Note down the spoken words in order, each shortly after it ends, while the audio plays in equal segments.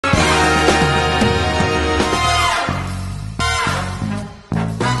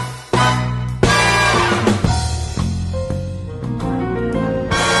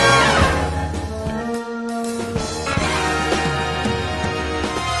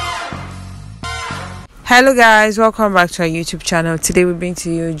Hello guys, welcome back to our YouTube channel. Today we bring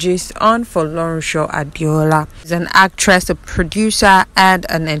to you gist on Folorunsho Adeola. She's an actress, a producer and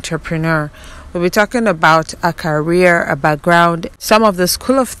an entrepreneur. We'll be talking about her career, her background, some of the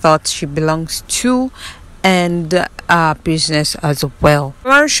school of thought she belongs to, and business as well.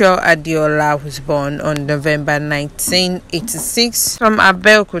 Folorunsho Adeola was born on November 1986 from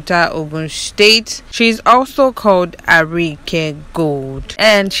Abeokuta, Ogun State. She's also called Arike Gold,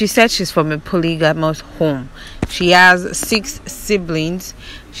 and she said she's from a polygamous home. She has 6 siblings.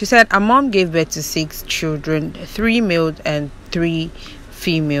 She said her mom gave birth to 6 children, 3 males and 3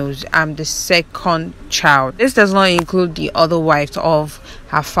 females. I'm the second child. This does not include the other wives of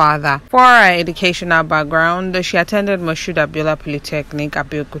her father. For her educational background, she attended Millionaire Polytechnic,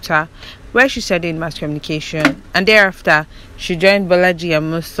 Abeokuta, where she studied mass communication, and thereafter she joined Bolaji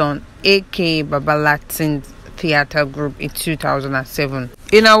Amuson, aka Baba Latin's theater group in 2007.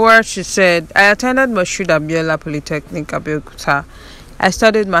 In her words, she said, "I attended Millionaire Polytechnic, Abeokuta. I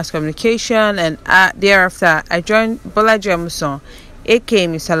studied mass communication, and thereafter I joined Bolaji Amuson, aka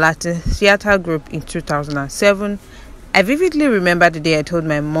Mr. Latin theater group in 2007. I vividly remember the day I told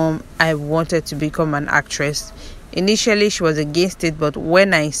my mom I wanted to become an actress. Initially, she was against it, but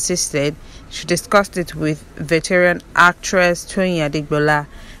when I insisted, she discussed it with veteran actress Adeola.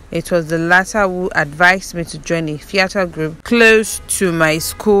 It was the latter who advised me to join a theater group close to my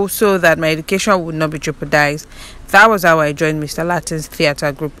school so that my education would not be jeopardized. That was how I joined Mr. Latin's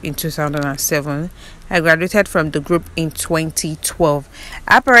theater group in 2007. I graduated from the group in 2012.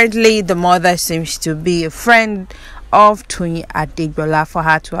 Apparently, the mother seems to be a friend of Adeola for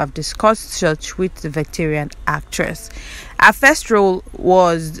her to have discussed such with the veteran actress. Her first role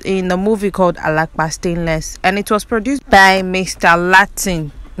was in a movie called Alakpa Stainless, and it was produced by Mr.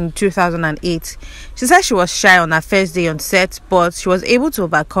 Latin in 2008. She said she was shy on her first day on set, but she was able to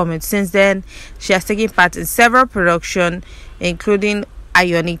overcome it. Since then, she has taken part in several productions, including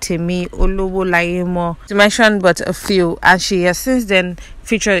Ayonitemi, Olowo Layemo, to mention but a few, and she has since then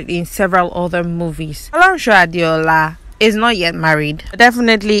featured in several other movies. Folorunsho Adeola is not yet married, but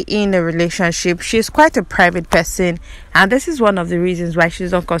definitely in a relationship. She's quite a private person, and this is one of the reasons why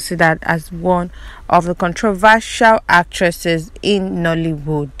she's not considered as one of the controversial actresses in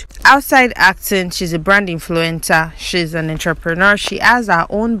Nollywood. Outside acting, she's a brand influencer, she's an entrepreneur, she has her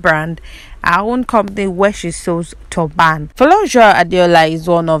own brand, our own company where she sells turban. Folorunsho Adeola is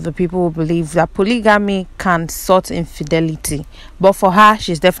one of the people who believe that polygamy can sort infidelity, but for her,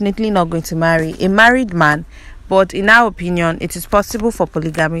 she's definitely not going to marry a married man. But in our opinion, it is possible for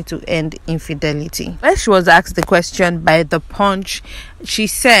polygamy to end infidelity. When she was asked the question by The Punch, she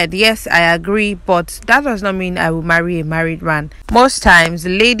said, "Yes, I agree, but that does not mean I will marry a married man. Most times,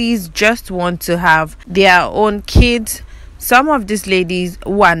 ladies just want to have their own kids. Some of these ladies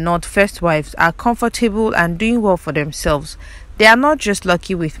who are not first wives are comfortable and doing well for themselves. They are not just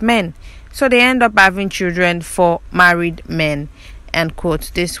lucky with men, so they end up having children for married men." End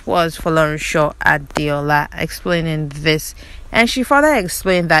quote. This was Folorunsho Adeola explaining this, and she further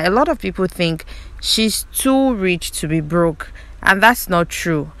explained that a lot of people think she's too rich to be broke, and that's not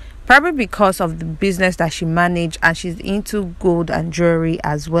true. Probably because of the business that she managed, and she's into gold and jewelry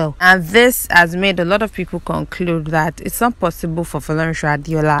as well. And this has made a lot of people conclude that it's not possible for Folorunsho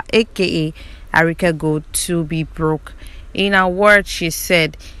Adeola, aka Arike Gold, to be broke. In her words, she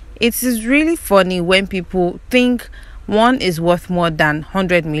said, "It is really funny when people think one is worth more than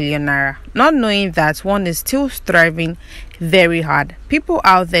 100 million naira, not knowing that one is still striving very hard. People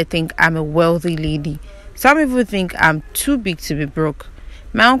out there think I'm a wealthy lady. Some people think I'm too big to be broke.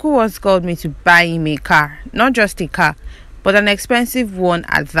 My uncle once called me to buy him a car, not just a car, but an expensive one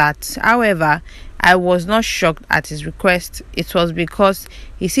at that. However, I was not shocked at his request. It was because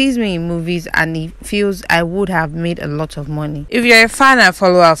he sees me in movies and he feels I would have made a lot of money." If you're a fan and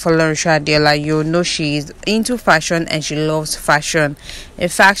follower of Folorunsho Adeola, you'll know she is into fashion and she loves fashion. In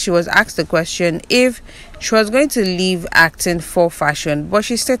fact, she was asked the question if she was going to leave acting for fashion, but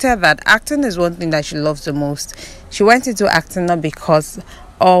she stated that acting is one thing that she loves the most. She went into acting not because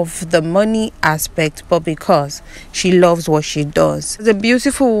of the money aspect, but because she loves what she does. As a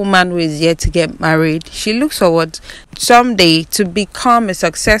beautiful woman who is yet to get married, she looks forward someday to become a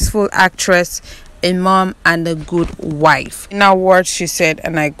successful actress, a mom, and a good wife. In her words, she said,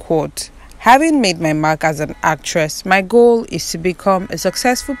 and I quote, "Having made my mark as an actress, my goal is to become a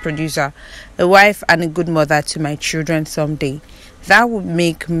successful producer, a wife, and a good mother to my children someday. That would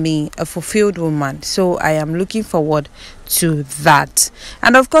make me a fulfilled woman, so I am looking forward to that."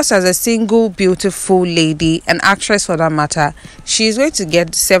 And of course, as a single beautiful lady, an actress for that matter, she is going to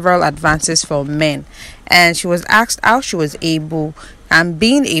get several advances from men. and she was asked how she was able and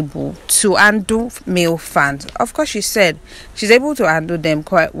being able to handle male fans. Of course, she said she's able to handle them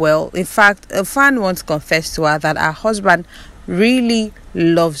quite well. In fact, a fan once confessed to her that her husband really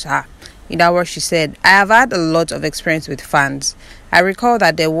loves her. In that word, she said, I have had a lot of experience with fans. I recall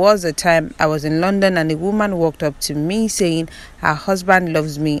that there was a time I was in London and a woman walked up to me saying her husband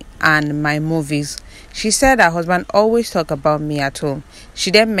loves me and my movies. She said her husband always talk about me at home.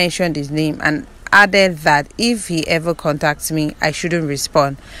 She then mentioned his name and added that if he ever contacts me, I shouldn't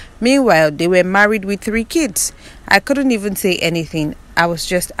respond. Meanwhile, they were married with 3 kids. I couldn't even say anything. I was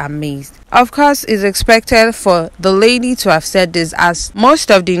just amazed. Of course, it's expected for the lady to have said this, as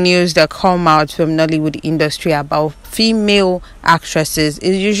most of the news that come out from Nollywood industry about female actresses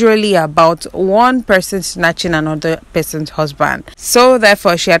is usually about one person snatching another person's husband. So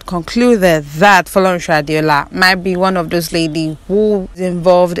therefore, she had concluded that Folorunsho Adeola might be one of those ladies who is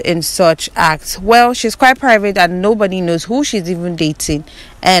involved in such acts. Well, she's quite private and nobody knows who she's even dating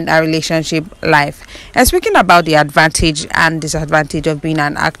and her relationship life. And speaking about the advantage and disadvantage of being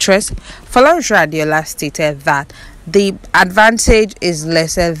an actress, Folorunsho Adeola stated that the advantage is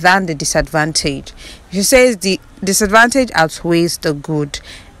lesser than the disadvantage. She says the disadvantage outweighs the good.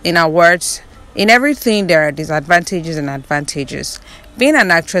 In her words, in everything there are disadvantages and advantages. Being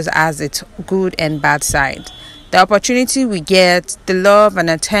an actress has its good and bad side. The opportunity we get, the love and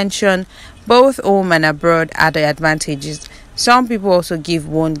attention, both home and abroad, are the advantages. Some people also give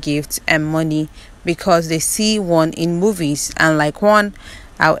one gifts and money because they see one in movies and like one.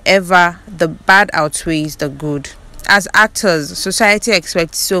 However, the bad outweighs the good. As actors, society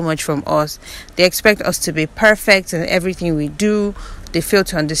expects so much from us. They expect us to be perfect in everything we do. They fail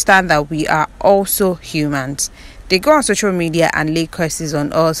to understand that we are also humans. They go on social media and lay curses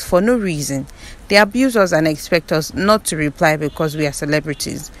on us for no reason. They abuse us and expect us not to reply because we are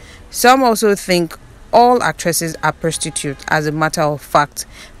celebrities. Some also think all actresses are prostitutes. As a matter of fact,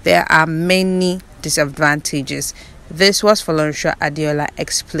 there are many disadvantages. This was Folorunsho Adeola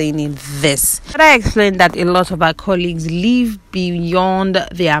explaining this. But I explained that a lot of our colleagues live beyond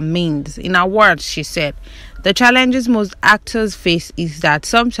their means. In her words, she said, the challenges most actors face is that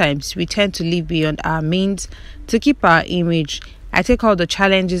sometimes we tend to live beyond our means to keep our image. I take all the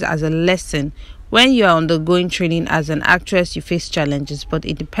challenges as a lesson. When you are undergoing training as an actress, you face challenges, but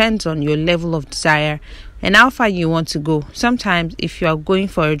it depends on your level of desire and how far you want to go. Sometimes, if you are going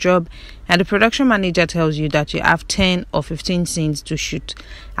for a job and the production manager tells you that you have 10 or 15 scenes to shoot,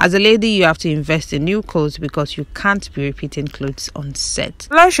 as a lady, you have to invest in new clothes because you can't be repeating clothes on set.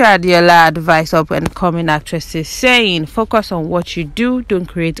 Folorunsho Adeola advised up and coming actresses, saying, focus on what you do, don't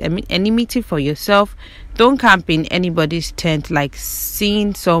create enmity for yourself, don't camp in anybody's tent like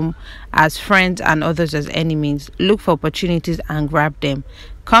seeing some as friends and others as enemies. Look for opportunities and grab them.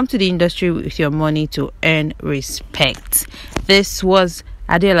 Come to the industry with your money to earn respect. This was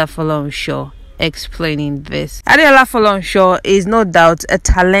Adeola Folorunsho explaining this. Adeola Folorunsho is no doubt a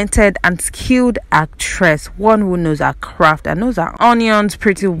talented and skilled actress, one who knows her craft and knows her onions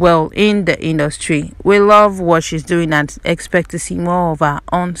pretty well in the industry. We love what she's doing and expect to see more of her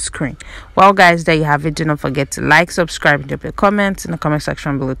on screen. Well guys, there you have it. Do not forget to like, subscribe, and drop your comments in the comment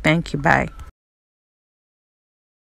section below. Thank you. Bye.